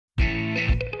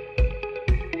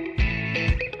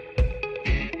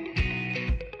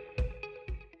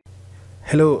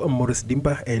Hello, I'm Maurice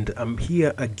Dimba and I'm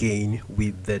here again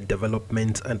with the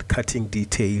development and cutting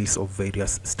details of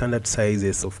various standard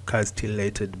sizes of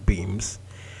castellated beams.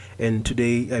 And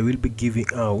today I will be giving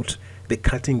out the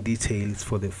cutting details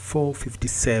for the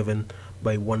 457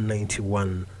 by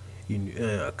 191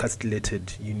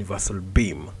 castellated universal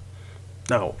beam.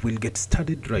 Now we'll get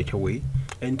started right away,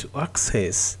 and to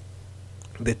access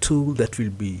the tool that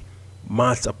will be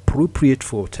most appropriate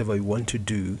for whatever you want to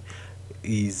do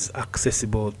is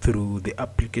accessible through the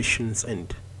applications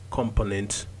and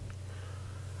component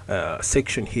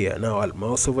section here. Now I'll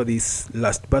mouse over this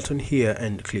last button here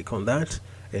and click on that,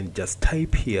 and just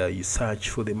type here. You search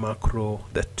for the macro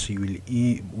that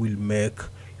will make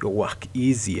your work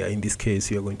easier. In this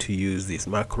case, you are going to use this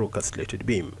macro castellated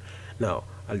beam. Now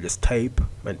I'll just type,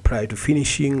 and prior to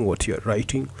finishing what you are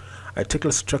writing, a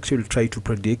Tekla structure will try to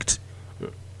predict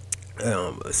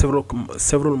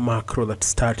several macro that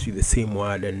start with the same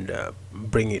word and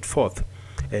bring it forth,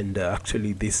 and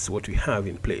actually this is what we have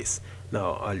in place.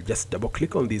 Now I'll just double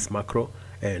click on this macro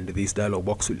and this dialog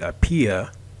box will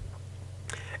appear,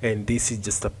 and this is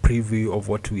just a preview of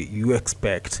what you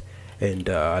expect, and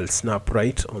I'll snap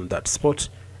right on that spot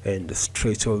and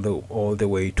stretch all the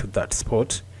way to that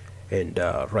spot, and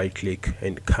right click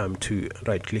and come to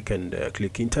right click and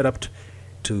click interrupt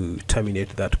to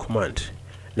terminate that command.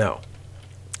 Now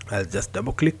I'll just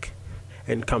double click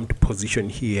and come to position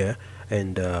here,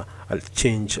 and I'll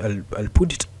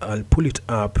pull it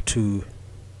up to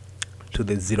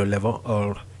the 0 level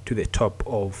or to the top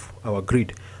of our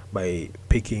grid by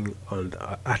picking on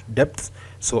at depth.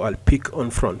 So I'll pick on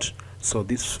front, so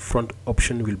this front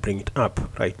option will bring it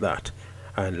up like that,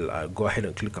 and I'll go ahead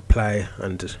and click apply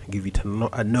and give it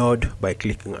a nod by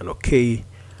clicking an OK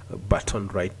button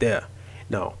right there.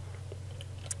 Now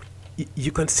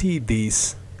you can see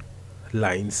these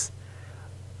lines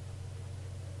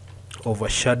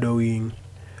overshadowing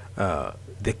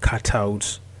the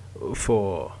cutout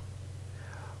for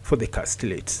the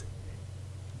castellated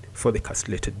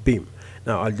beam.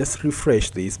 Now I'll just refresh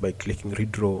this by clicking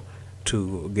redraw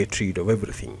to get rid of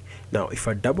everything. Now if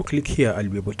I double click here, I'll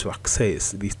be able to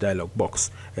access this dialog box,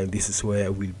 and this is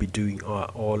where we'll be doing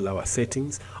all our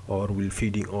settings, or we'll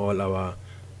feeding all our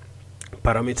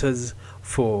parameters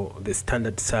for the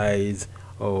standard size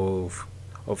of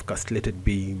castellated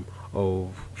beam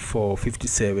of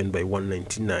 457 by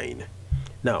 199.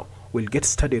 Now we'll get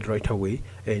started right away,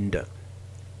 and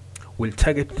we'll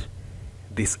target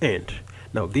this end.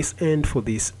 Now this end for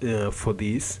this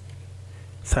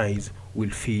size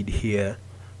will feed here,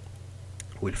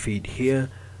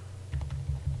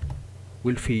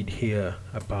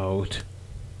 about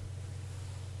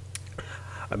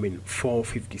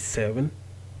 457.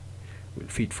 We'll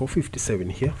feed 457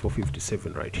 here,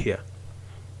 457 right here.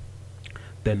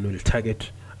 Then we'll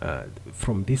target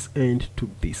from this end to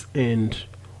this end.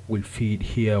 We'll feed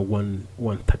here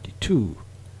 132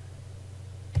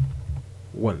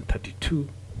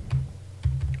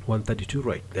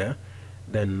 right there.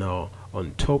 Then now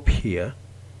on top here,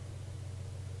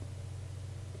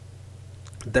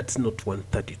 that's not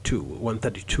 132.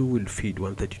 132 will feed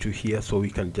 132 here, so we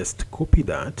can just copy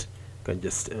that. Can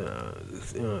just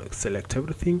select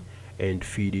everything and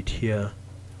feed it here.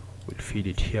 We'll feed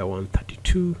it here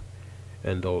 132,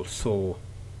 and also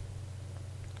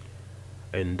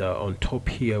on top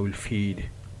here we'll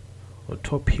feed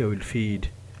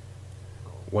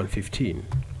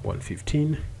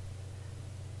 115,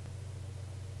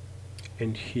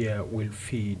 and here we'll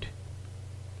feed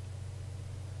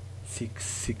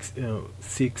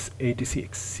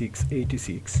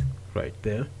 686 right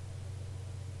there.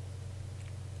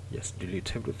 Just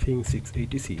delete everything.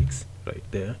 686 right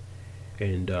there,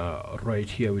 and right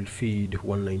here we'll feed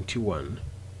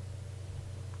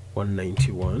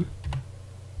 191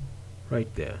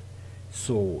 right there.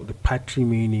 So the part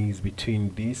remaining is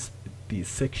between this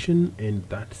section and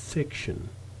that section,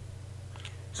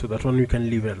 so that one we can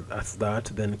leave it as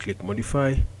that. Then click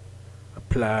modify,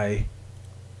 apply,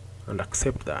 and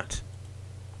accept that.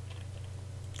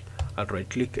 I'll right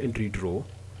click and redraw.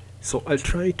 So I'll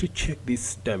try to check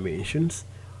these dimensions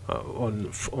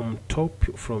on top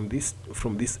from this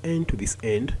end to this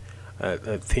end.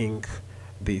 I think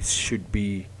this should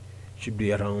be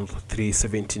around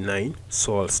 379.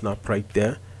 So I'll snap right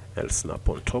there. I'll snap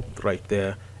on top right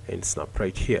there and snap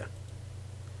right here.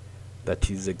 That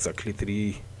is exactly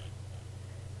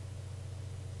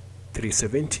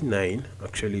 379.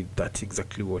 Actually, that's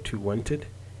exactly what we wanted.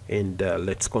 And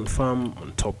let's confirm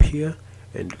on top here,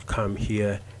 and come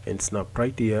here and snap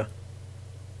right here,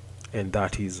 and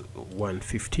that is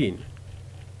 115.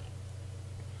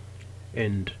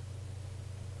 And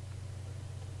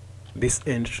this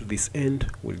end to this end,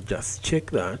 we'll just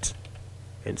check that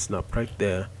and snap right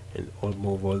there, and I'll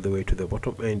move all the way to the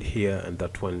bottom end here, and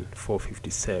that one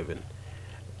 457.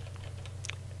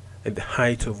 At the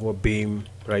height of our beam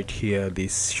right here,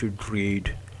 this should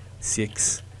read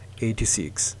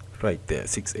 686 right there,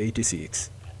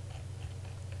 686.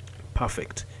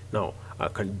 Perfect. Now I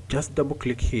can just double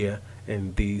click here,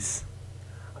 and these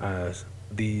are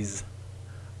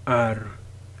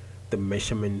the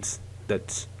measurements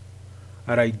that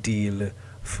are ideal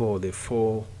for the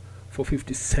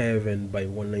 457 by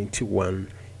 191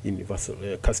 universal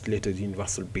castellated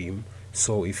universal beam.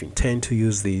 So if you intend to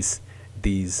use this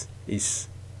is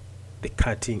the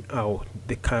cutting out,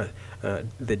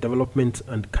 the development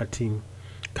and cutting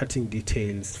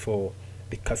details for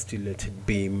the castellated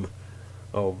beam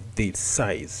of this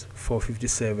size,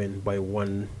 457 by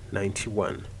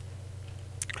 191.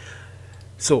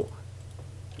 So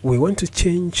we want to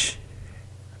change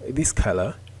this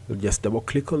color. We'll just double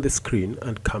click on the screen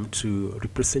and come to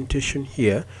representation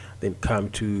here, then come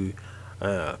to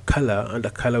color. Under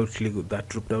color, we'll click with that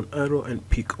drop down arrow and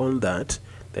pick on that,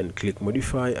 then click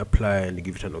modify, apply, and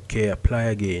give it an OK, apply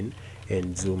again,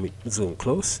 and zoom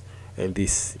close, and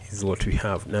this is what we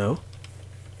have now.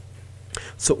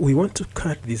 So we want to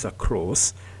cut this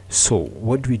across. So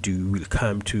what we do, we'll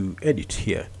come to edit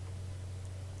here.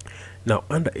 Now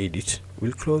under edit,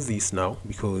 we'll close this now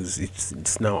because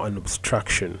it's now an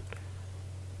obstruction.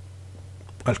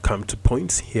 I'll come to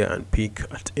points here and pick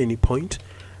at any point,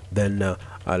 then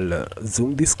I'll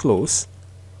zoom this close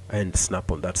and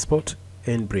snap on that spot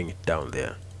and bring it down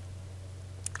there.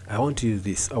 I want to use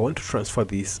this, I want to transfer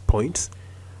these points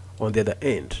on the other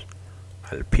end.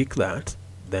 I'll pick that,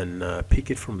 then pick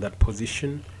it from that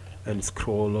position and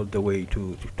scroll all the way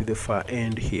to the far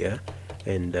end here,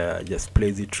 and just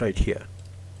place it right here.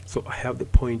 So I have the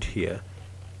point here.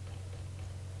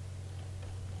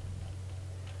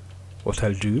 What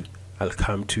I'll do, I'll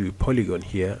come to polygon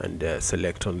here and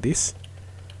select on this,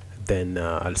 then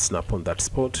I'll snap on that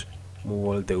spot, move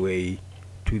all the way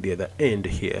to the other end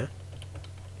here,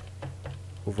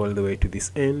 move all the way to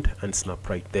this end and snap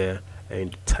right there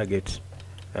and target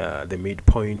the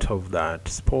midpoint of that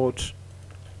spot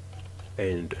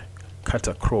and cut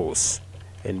across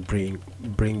and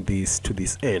bring this to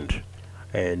this end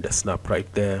and snap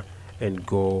right there and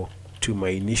go to my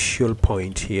initial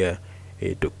point here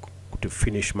to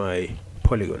finish my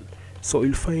polygon. So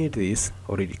you'll find this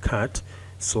already cut,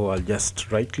 so I'll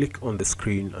just right click on the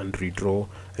screen and redraw,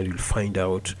 and you'll find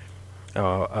out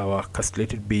our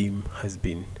castellated beam has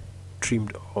been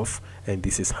trimmed off, and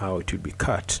this is how it will be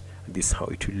cut, this is how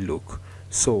it will look.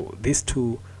 So these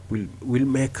two will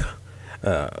make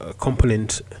a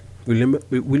component,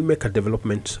 will make a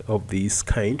development of this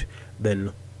kind,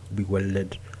 then be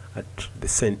welded at the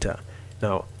center.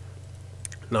 Now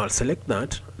I'll select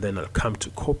that, then I'll come to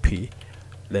copy,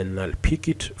 then I'll pick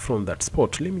it from that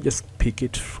spot. Let me just pick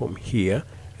it from here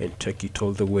and take it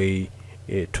all the way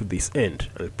to this end.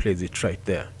 I'll place it right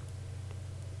there.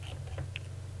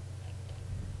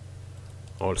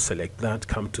 I'll select that,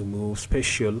 come to move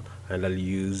special, and I'll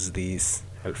use this.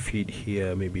 I'll feed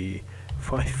here maybe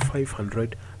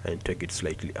 500 and take it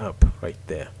slightly up right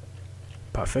there.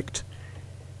 Perfect.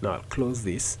 Now I'll close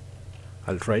this,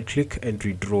 I'll right click and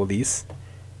redraw this.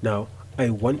 Now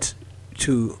I want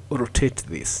to rotate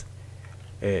this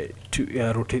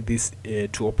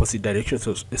to opposite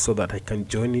directions, so that I can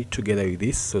join it together with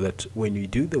this, so that when we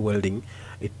do the welding,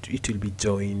 it will be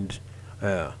joined,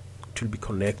 it will be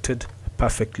connected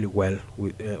perfectly well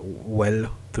with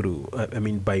through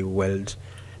by weld.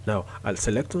 Now I'll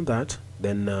select on that,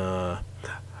 then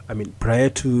prior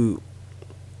to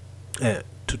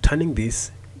turning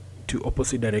this to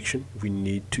opposite direction, we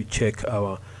need to check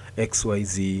our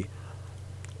XYZ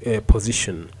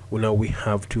position. Well, now we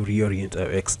have to reorient our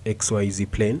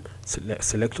XYZ plane.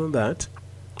 Select on that,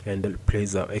 and then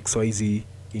place our XYZ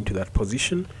into that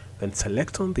position, then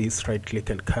select on this, right click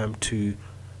and come to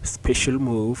special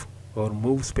move or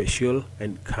move special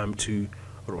and come to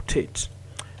rotate.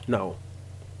 Now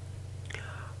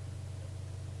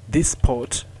this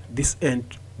point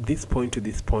to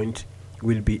this point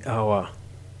will be our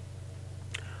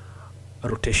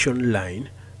rotation line,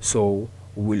 so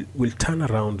we'll turn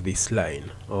around this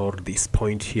line or this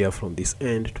point here from this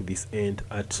end to this end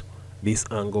at this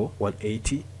angle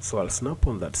 180. So I'll snap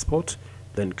on that spot,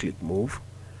 then click move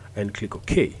and click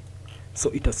OK. So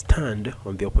it has turned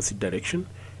on the opposite direction,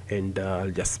 and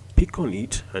I'll just pick on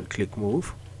it and click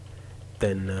move,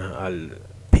 then I'll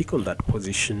pick on that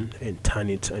position and turn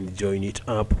it and join it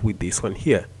up with this one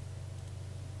here.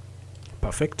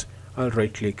 Perfect. I'll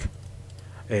right click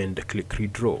and click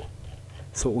redraw.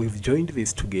 So we've joined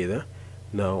these together.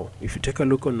 Now if you take a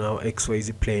look on our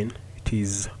XYZ plane, it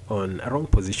is on a wrong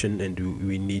position and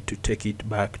we need to take it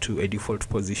back to a default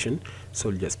position. So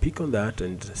we'll just pick on that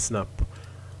and snap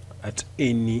at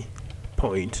any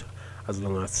point as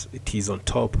long as it is on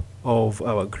top of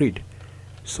our grid.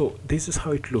 So this is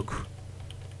how it looks.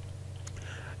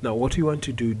 Now what we want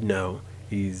to do now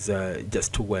is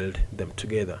just to weld them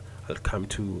together. I'll come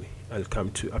to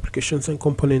applications and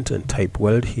component and type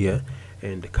weld here,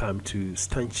 and come to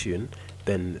stanchion,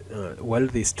 then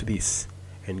weld this to this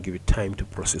and give it time to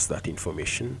process that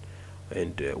information,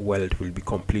 and weld will be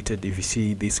completed. If you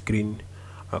see this green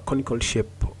conical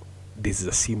shape, this is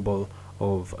a symbol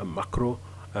of a macro,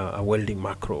 a welding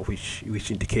macro, which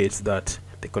indicates that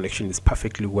the connection is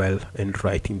perfectly well and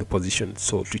right in the position.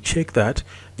 So to check that,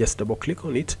 just double click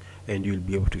on it and you'll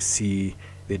be able to see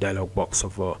the dialog box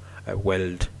of a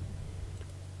weld.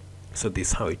 So this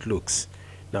is how it looks.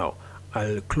 Now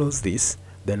I'll close this,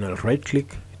 then I'll right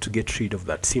click to get rid of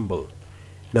that symbol.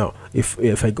 Now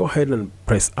if I go ahead and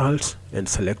press Alt and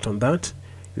select on that,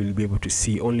 you'll be able to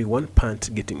see only one part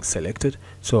getting selected.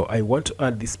 So I want to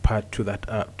add this part to that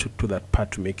to that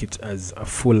part to make it as a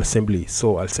full assembly.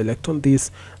 So I'll select on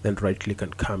this, then right click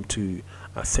and come to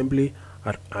assembly.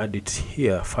 I'll add it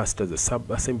here first as a sub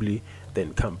assembly,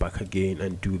 then come back again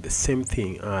and do the same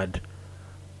thing, add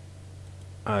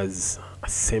as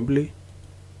assembly,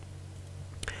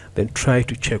 then try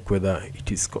to check whether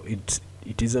it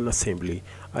is an assembly.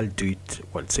 I'll do it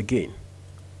once again.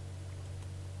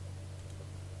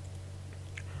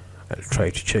 I'll try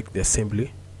to check the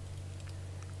assembly.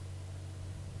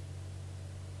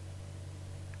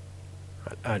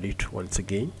 I'll add it once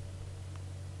again.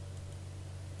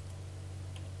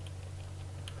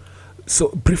 So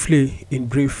briefly, in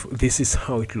brief, this is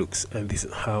how it looks, and this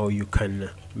is how you can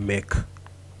make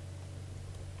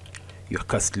your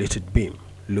castellated beam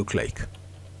look like.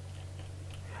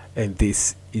 And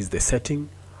this is the setting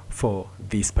for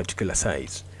this particular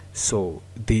size. So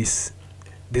these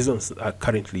ones are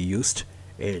currently used,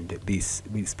 and this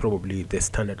is probably the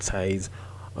standard size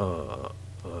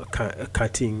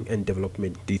cutting and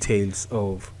development details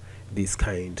of this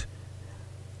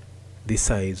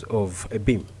size of a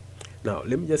beam. Now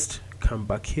let me just come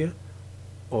back here,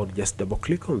 or just double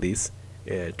click on this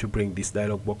to bring this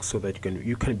dialog box so that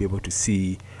you can be able to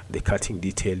see the cutting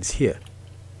details here.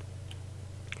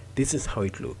 This is how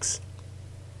it looks.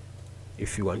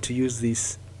 If you want to use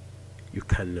this, you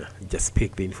can just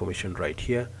pick the information right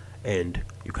here and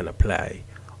you can apply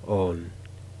on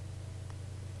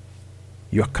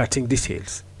your cutting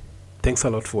details. Thanks a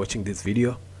lot for watching this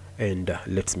video, and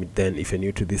let's meet then. If you're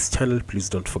new to this channel, please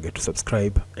don't forget to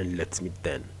subscribe, and let's meet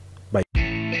then.